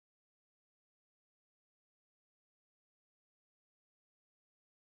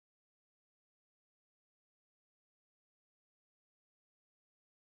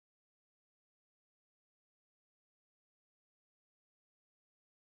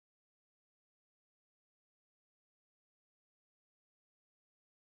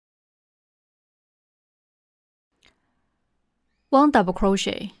1 double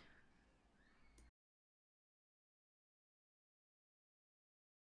crochet.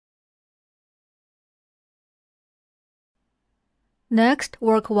 Next,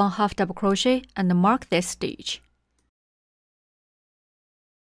 work 1/2 double crochet and mark this stitch.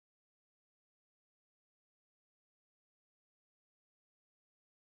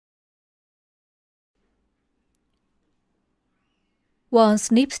 One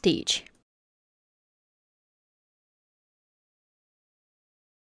slip stitch.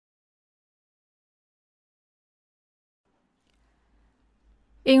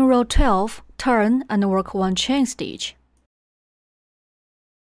 In row 12, turn and work 1 chain stitch.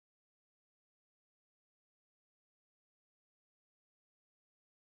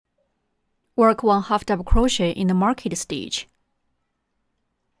 Work 1/2 double crochet in the marked stitch.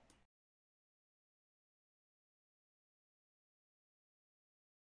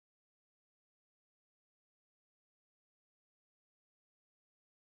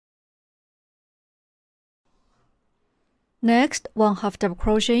 Next, 1/2 double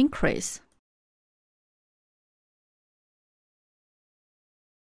crochet increase.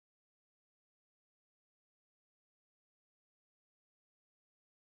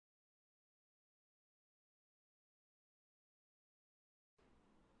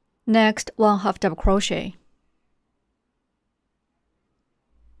 Next, 1/2 double crochet.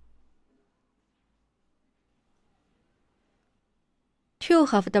 Two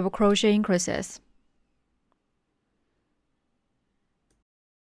half double crochet increases.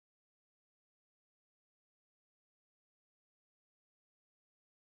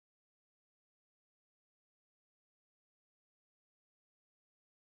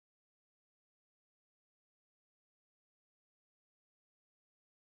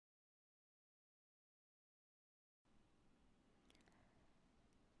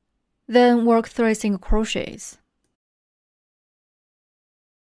 Then work 3 single crochets.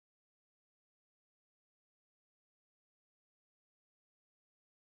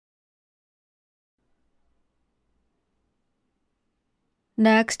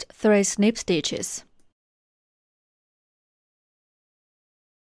 Next, 3 slip stitches.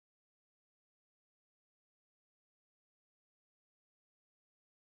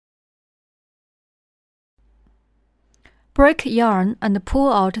 Break yarn and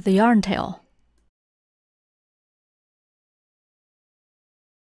pull out the yarn tail.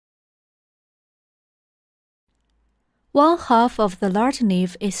 One half of the large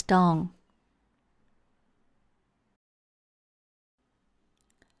leaf is done.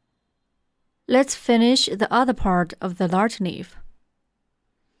 Let's finish the other part of the large leaf.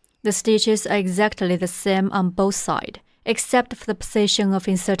 The stitches are exactly the same on both sides, except for the position of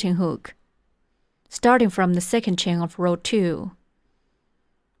inserting hook, starting from the second chain of row 2.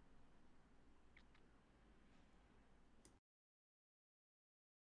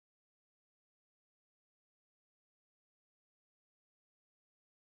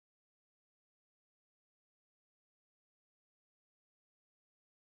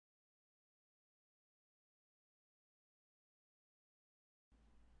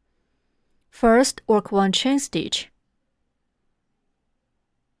 First, work 1 chain stitch.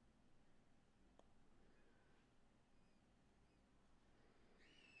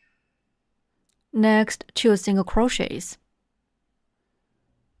 Next, 2 single crochets.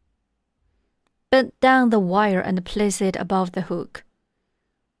 Bend down the wire and place it above the hook.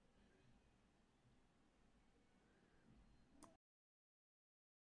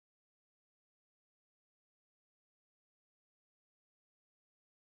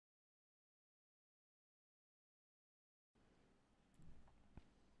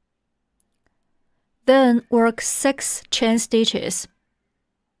 Then work 6 chain stitches.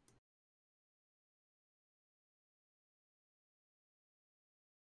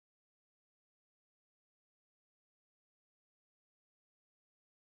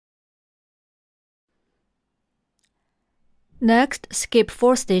 Next, skip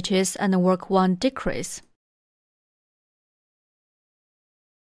 4 stitches and work 1 decrease.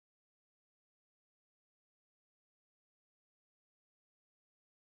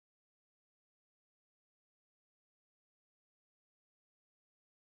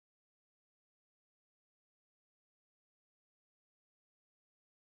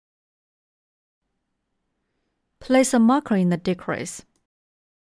 Place a marker in the decrease.